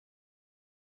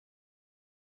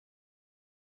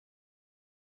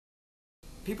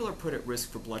People are put at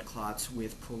risk for blood clots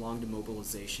with prolonged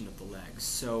immobilization of the legs.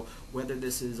 So whether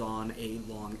this is on a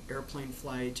long airplane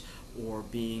flight or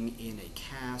being in a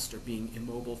cast or being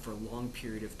immobile for a long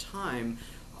period of time,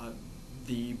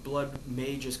 the blood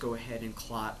may just go ahead and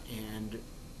clot and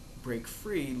break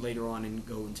free later on and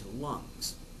go into the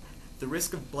lungs. The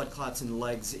risk of blood clots in the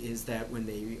legs is that when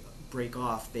they break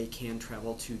off, they can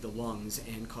travel to the lungs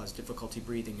and cause difficulty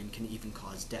breathing and can even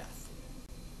cause death.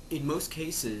 In most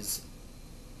cases,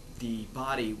 the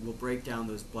body will break down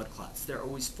those blood clots. They're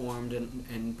always formed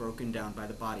and broken down by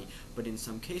the body, but in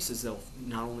some cases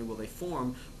not only will they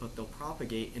form, but they'll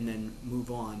propagate and then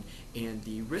move on, and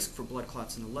the risk for blood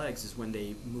clots in the legs is when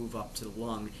they move up to the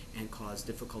lung and cause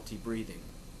difficulty breathing.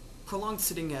 Prolonged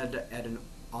sitting at an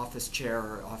office chair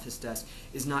or office desk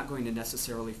is not going to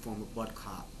necessarily form a blood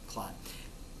clot.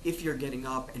 If you're getting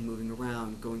up and moving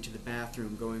around, going to the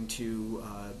bathroom, going to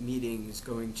meetings,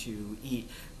 going to eat,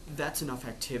 that's enough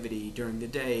activity during the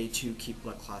day to keep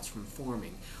blood clots from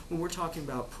forming. When we're talking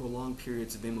about prolonged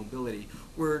periods of immobility,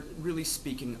 we're really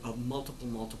speaking of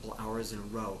multiple hours in a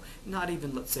row. Not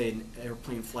even, let's say, an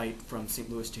airplane flight from St.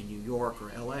 Louis to New York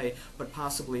or LA, but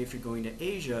possibly if you're going to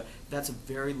Asia, that's a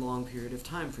very long period of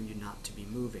time for you not to be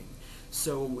moving.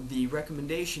 So the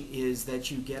recommendation is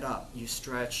that you get up, you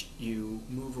stretch, you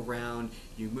move around,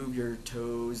 you move your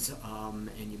toes,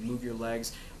 and you move your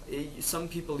legs. Some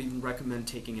people even recommend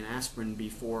taking an aspirin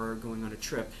before going on a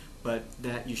trip, but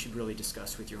that you should really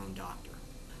discuss with your own doctor.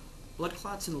 Blood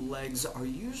clots in the legs are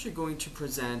usually going to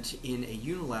present in a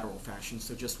unilateral fashion,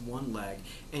 so just one leg,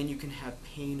 and you can have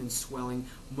pain and swelling.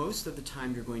 Most of the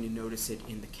time you're going to notice it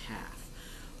in the calf.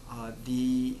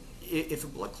 If a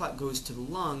blood clot goes to the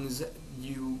lungs,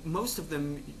 most of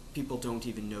them people don't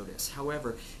even notice.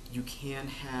 However, you can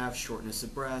have shortness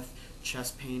of breath,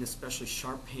 chest pain, especially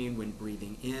sharp pain when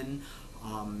breathing in,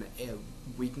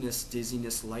 weakness,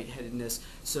 dizziness, lightheadedness.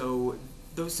 So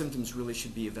those symptoms really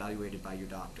should be evaluated by your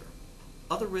doctor.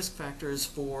 Other risk factors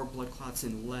for blood clots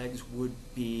in legs would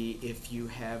be if you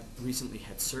have recently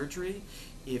had surgery,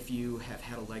 if you have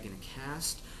had a leg in a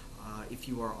cast, if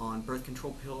you are on birth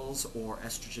control pills or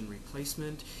estrogen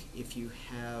replacement, if you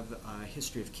have a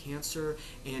history of cancer,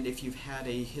 and if you've had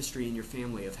a history in your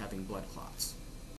family of having blood clots.